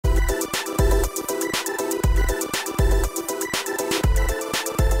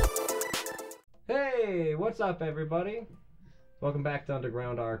What's up, everybody? Welcome back to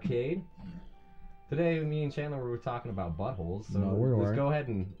Underground Arcade. Today, me and Chandler were talking about buttholes, so let's go ahead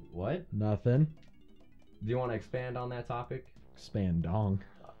and... What? Nothing. Do you want to expand on that topic? Expand dong.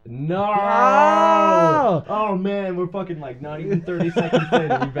 No! Oh! Oh man, we're fucking like not even 30 seconds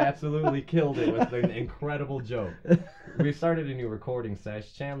in and we've absolutely killed it with an incredible joke. We started a new recording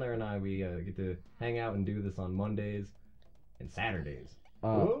sesh. Chandler and I, we get to hang out and do this on Mondays and Saturdays.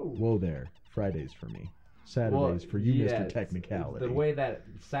 Whoa there. Fridays for me. Saturdays for you, Mr. Technicality. The way that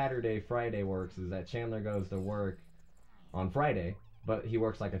Friday works is that Chandler goes to work on Friday, but he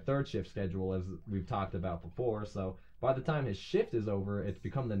works like a third shift schedule as we've talked about before, so by the time his shift is over, it's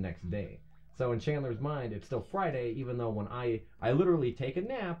become the next day. So in Chandler's mind, it's still Friday, even though when I literally take a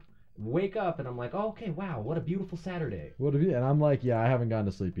nap, wake up, and I'm like, oh, okay, wow, what a beautiful Saturday. What have you? And I'm like, yeah, I haven't gone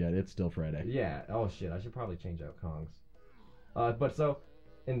to sleep yet. It's still Friday. Yeah. Oh shit, I should probably change out Kongs. But so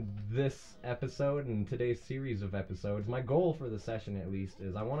in this episode, in today's series of episodes, my goal for the session at least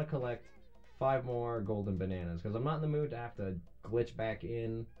is I want to collect 5 more golden bananas because I'm not in the mood to have to glitch back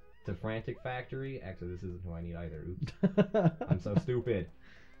in to Frantic Factory. Actually, this isn't who I need either. Oops. I'm so stupid.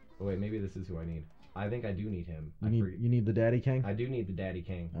 Oh, wait, maybe this is who I need. I think I do need him. You need the Daddy King? I do need the Daddy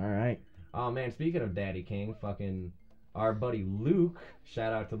King. Alright. Oh, man, speaking of Daddy King, fucking our buddy Luke,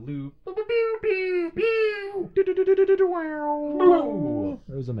 shout out to Luke.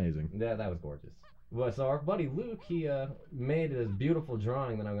 It was amazing. Yeah, that was gorgeous. Well, so our buddy Luke, he made this beautiful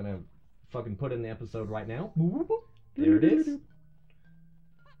drawing that I'm going to fucking put in the episode right now. There it is.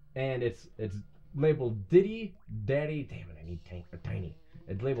 And it's labeled Diddy Daddy. Damn it, I need tiny.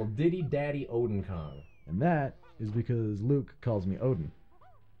 It's labeled Diddy Daddy Odin Kong. And that is because Luke calls me Odin.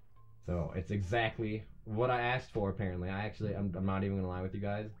 So it's exactly what I asked for. Apparently, I'm not even gonna lie with you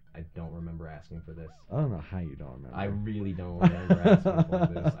guys. I don't remember asking for this. I don't know how you don't remember. I really don't remember asking for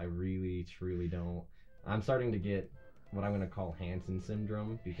this. I really, truly don't. I'm starting to get what I'm gonna call Hansen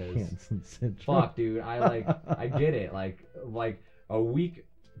syndrome because Hansen syndrome. Fuck, dude. I get it. Like a week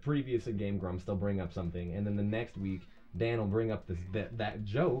previous in Game Grumps, they'll bring up something, and then the next week Dan will bring up that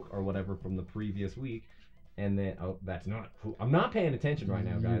joke or whatever from the previous week, and then that's not cool. I'm not paying attention right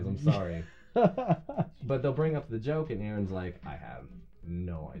now, guys. I'm sorry. But they'll bring up the joke, and Aaron's like, I have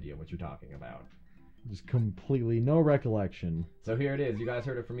no idea what you're talking about. Just completely no recollection. So here it is. You guys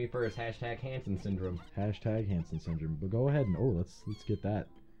heard it from me first. Hashtag Hansen syndrome. Hashtag Hansen syndrome. But go ahead and let's get that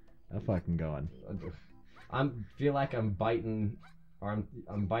fucking going. I feel like I'm biting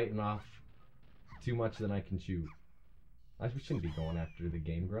off too much than I can chew. We shouldn't be going after the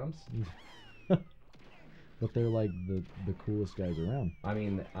Game Grumps. But they're like the coolest guys around. I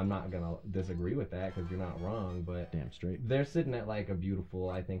mean, I'm not gonna disagree with that because you're not wrong, but damn straight. They're sitting at like a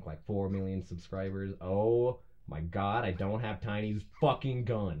beautiful, I think, like 4 million subscribers. Oh my god, I don't have Tiny's fucking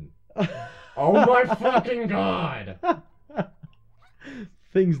gun. Oh my fucking god!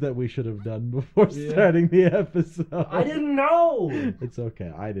 Things that we should have done before starting the episode. I didn't know! It's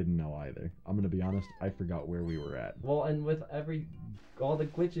okay. I didn't know either. I'm going to be honest. I forgot where we were at. Well, and with all the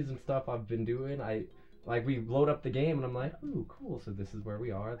glitches and stuff I've been doing, we load up the game and I'm like, ooh, cool. So this is where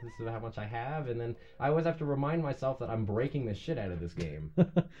we are. This is how much I have. And then I always have to remind myself that I'm breaking the shit out of this game.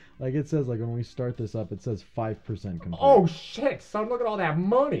 Like it says, like when we start this up, it says 5% complete. Oh shit, son, look at all that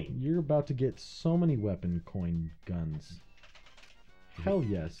money. You're about to get so many weapon coin guns. Hell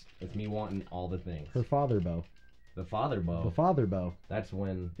yes. It's me wanting all the things. Her father bow. The father bow? The father bow. That's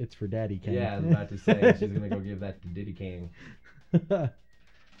when... It's for Daddy King. Yeah, I was about to say, she's going to go give that to Diddy King. What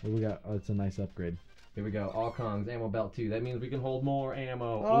we got? Oh, it's a nice upgrade. Here we go. All Kongs, ammo belt 2. That means we can hold more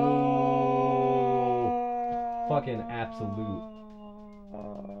ammo. Oh! Fucking absolute.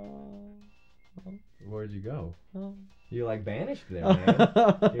 Where'd you go? You like vanished there, man.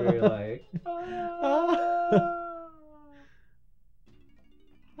 You were like...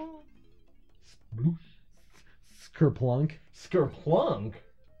 Skerplunk. Skerplunk?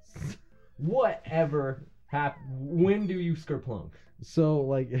 Whatever happened? When do you skerplunk? So,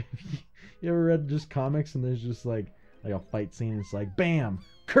 like, you ever read just comics and there's just like a fight scene? It's like, bam,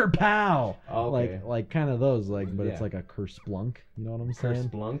 kerpow. Okay. Like kind of those, like, but it's like a kersplunk. You know what I'm saying?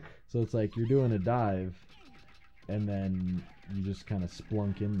 Kersplunk. So it's like you're doing a dive, and then you just kind of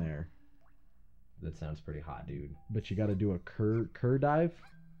splunk in there. That sounds pretty hot, dude. But you got to do a cur dive.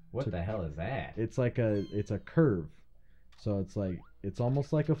 What the hell is that? It's like it's a curve. So it's like, it's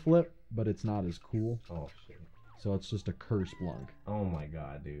almost like a flip, but it's not as cool. Oh, shit. So it's just a kersplunk. Oh my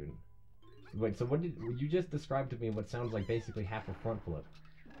god, dude. Wait, so what did you just describe to me what sounds like basically half a front flip?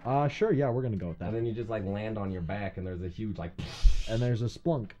 Sure, yeah, we're gonna go with that. And then you just like land on your back and there's a huge like... And there's a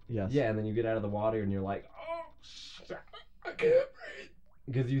splunk, yes. Yeah, and then you get out of the water and you're like, oh, shit, I can't breathe.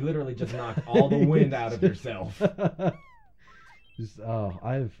 Because you literally just knocked all the wind out of yourself.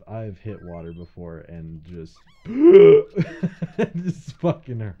 I've hit water before and just just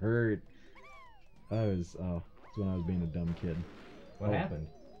fucking hurt. It's when I was being a dumb kid. What happened?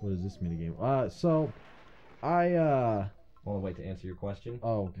 What is this minigame? So I Well, wait, to answer your question.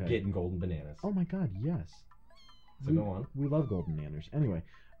 Oh, okay. Getting golden bananas. Oh my god, yes. So go on. We love golden bananas. Anyway,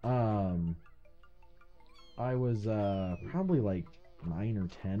 I was probably like 9 or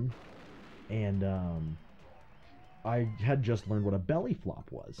 10, and I had just learned what a belly flop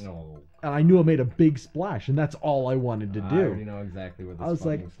was. No. And I knew it made a big splash, and that's all I wanted to do. I already know exactly what this I was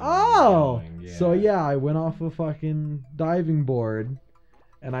like, fucking oh! story is going. Yeah. So yeah, I went off a fucking diving board,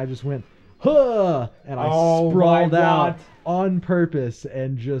 and I just went, huh! And I sprawled out on purpose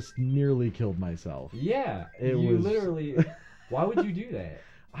and just nearly killed myself. Yeah. It you was... literally... Why would you do that?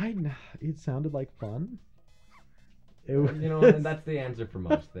 It sounded like fun. You know, and that's the answer for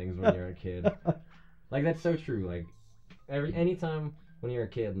most things when you're a kid. Like, that's so true. Like, anytime when you're a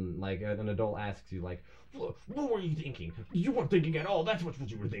kid and, like, an adult asks you, like, what were you thinking? You weren't thinking at all. That's what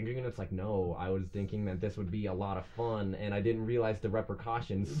you were thinking. And it's like, no, I was thinking that this would be a lot of fun, and I didn't realize the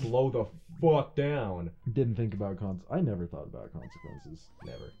repercussions. Slow the fuck down. Didn't think about I never thought about consequences.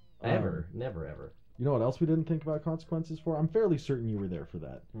 Never. Ever. Never, ever. You know what else we didn't think about consequences for? I'm fairly certain you were there for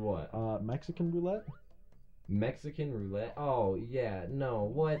that. What? Mexican roulette? Mexican roulette? Oh, yeah. No,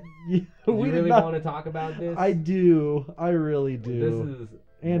 what? Yeah, Do you really want to talk about this? I do. I really do. This is...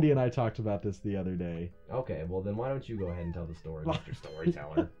 Andy and I talked about this the other day. Okay, well then why don't you go ahead and tell the story, Mr.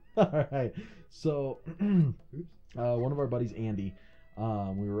 Storyteller. Alright. So, one of our buddies, Andy,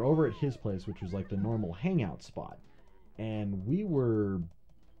 we were over at his place, which was like the normal hangout spot. And we were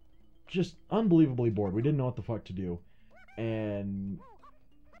just unbelievably bored. We didn't know what the fuck to do. And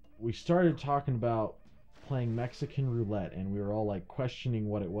we started talking about playing Mexican roulette, and we were all like questioning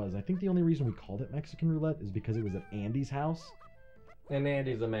what it was. I think the only reason we called it Mexican roulette is because it was at Andy's house. And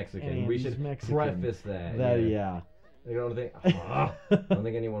Andy's a Mexican. And we Andy's should Mexican. preface that. Yeah. I don't think. I don't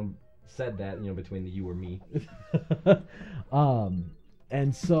think anyone said that. Between the you or me.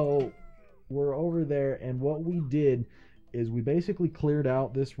 And so we're over there, and what we did is we basically cleared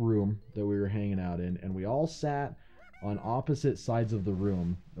out this room that we were hanging out in, and we all sat on opposite sides of the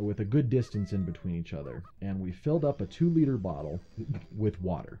room with a good distance in between each other, and we filled up a 2-liter bottle with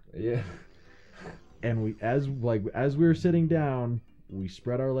water. Yeah. And we, as we were sitting down, we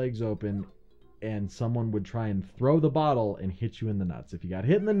spread our legs open, and someone would try and throw the bottle and hit you in the nuts. If you got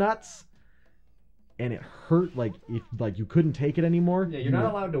hit in the nuts and it hurt, like if you couldn't take it anymore, yeah, you're not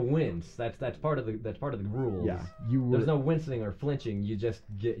allowed to wince. That's part of the rules. Yeah, there's no wincing or flinching. You just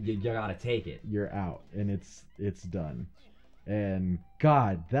you gotta take it. You're out, and it's done. And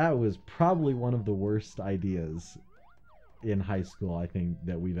God, that was probably one of the worst ideas in high school, I think,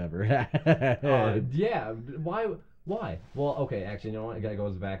 that we've ever had. Yeah. Why? Well, okay, actually, you know what? That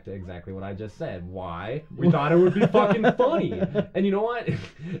goes back to exactly what I just said. Why? We thought it would be fucking funny. And you know what?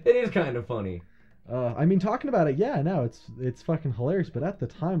 It is kind of funny. I mean, talking about it, yeah, no, it's fucking hilarious. But at the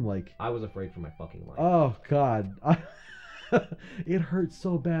time, like... I was afraid for my fucking life. Oh, God. It hurt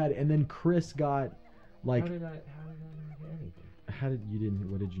so bad. And then Chris got, like... How did I not hit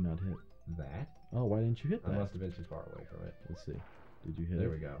anything? What did you not hit? That? Oh, why didn't you hit that? I must have been too far away from it. Let's see. Did you hit there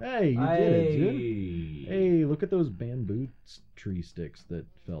it? We go. Hey, you did it, dude. Hey, look at those bamboo tree sticks that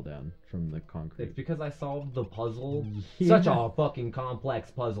fell down from the concrete. It's because I solved the puzzle. Yeah. Such a fucking complex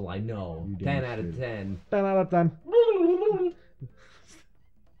puzzle, I know. You 10 damn out of 10. 10 out of 10.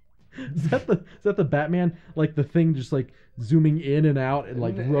 Is that the Batman? Like the thing just like zooming in and out and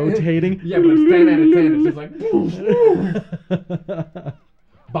like rotating? Yeah, but it's 10 out of 10. It's just like...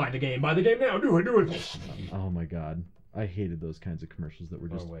 Buy the game now. Do it. Oh my God. I hated those kinds of commercials that were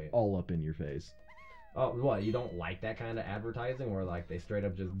just all up in your face. Oh, what? You don't like that kind of advertising where like they straight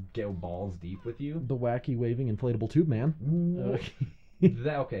up just go balls deep with you? The wacky waving inflatable tube man.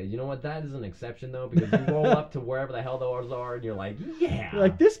 Okay, you know what? That is an exception though, because you roll up to wherever the hell those are, and you're like, yeah,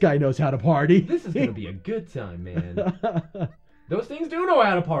 like this guy knows how to party. This is gonna be a good time, man. Those things do know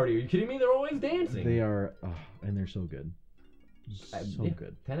how to party. Are you kidding me? They're always dancing. They are, and they're so good. So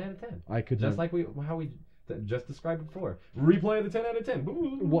good. 10 out of 10. I could just like how we just described before. Replay the 10 out of 10.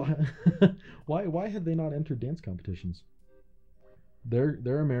 Why have they not entered dance competitions?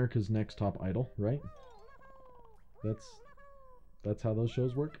 They're America's Next Top Idol, right? That's how those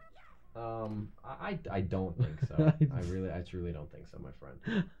shows work. I don't think so. I truly don't think so, my friend.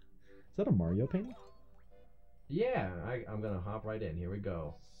 Is that a Mario painting? Yeah, I'm gonna hop right in. Here we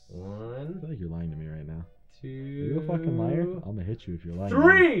go. 1. I feel like you're lying to me right now. 2. Are you a fucking liar? I'm gonna hit you if you're lying.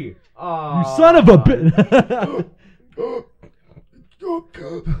 3. You son of a bitch!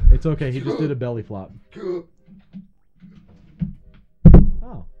 It's okay. He just did a belly flop.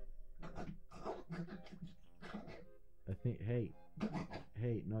 Oh. I think. Hey,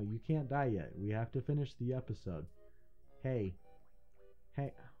 no, you can't die yet. We have to finish the episode. Hey.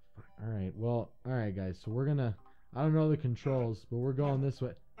 All right. Well, all right, guys. So we're gonna. I don't know the controls, but we're going this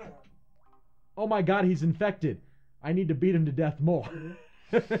way. Oh my God, he's infected. I need to beat him to death more.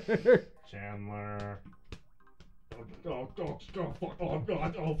 Chandler. Oh, fuck. Oh,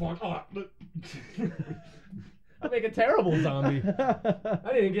 God. Oh, fuck. Oh. I make a terrible zombie.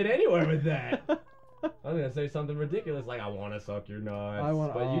 I didn't get anywhere with that. I was going to say something ridiculous like, I want to suck your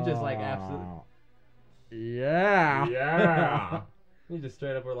nuts. But you just, like, absolutely... Yeah. Yeah. You just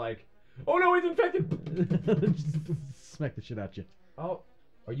straight up were like, oh, no, he's infected. Smack the shit out you. Oh,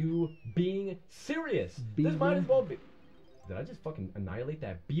 are you being serious? This might as well be... Did I just fucking annihilate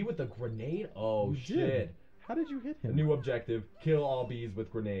that bee with a grenade? Oh, shit. Did. How did you hit him? A new objective, kill all bees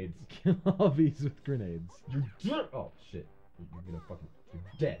with grenades. Kill all bees with grenades. Oh, shit. You're gonna fucking... You're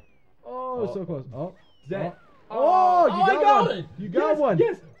dead. Oh, so close. Oh. Dead. Oh, you got one. It. You got one.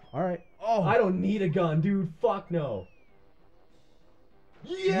 Yes. All right. Oh. I don't need a gun, dude. Fuck no.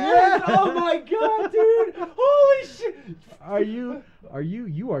 Yes! Oh my God, dude! Holy shit!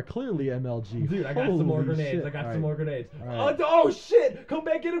 You are clearly MLG. Dude, I got some more grenades. Shit. I got All some right. more grenades. Right. Oh shit! Come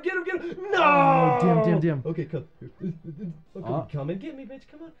back, get him! No! Oh, damn. Okay, come. Come and get me, bitch.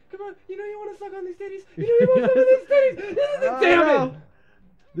 Come on. You know you want to suck on these titties. You know you want some of these titties. Damn it!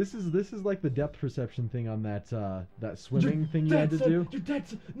 This is like the depth perception thing on that swimming thing you had to do. You're dead.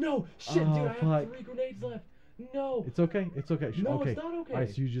 No shit, dude. I have 3 grenades left. No. It's okay. No, okay. it's not okay. All right,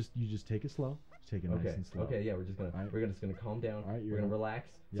 so you just take it slow. Just take it nice and slow. Okay, yeah, we're just gonna calm down. All right, we're gonna relax.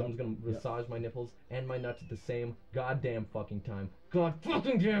 Yep. Someone's gonna massage my nipples and my nuts at the same goddamn fucking time. God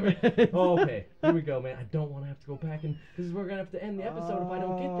fucking damn it! Okay, here we go, man. I don't want to have to go back and because we're gonna have to end the episode if I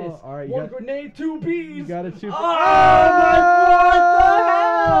don't get this. All right, one grenade, 2 bees. You got it too. Oh, what the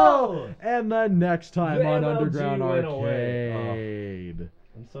hell! And the next time The on MLG Underground went Arcade.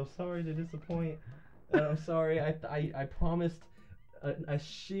 I'm so sorry to disappoint. I'm sorry. I promised a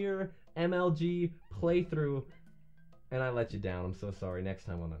sheer MLG playthrough, and I let you down. I'm so sorry. Next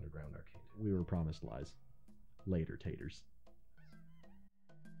time on Underground Arcade. We were promised lies. Later, taters.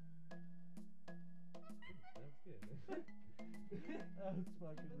 That was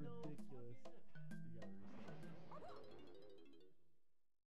fucking ridiculous.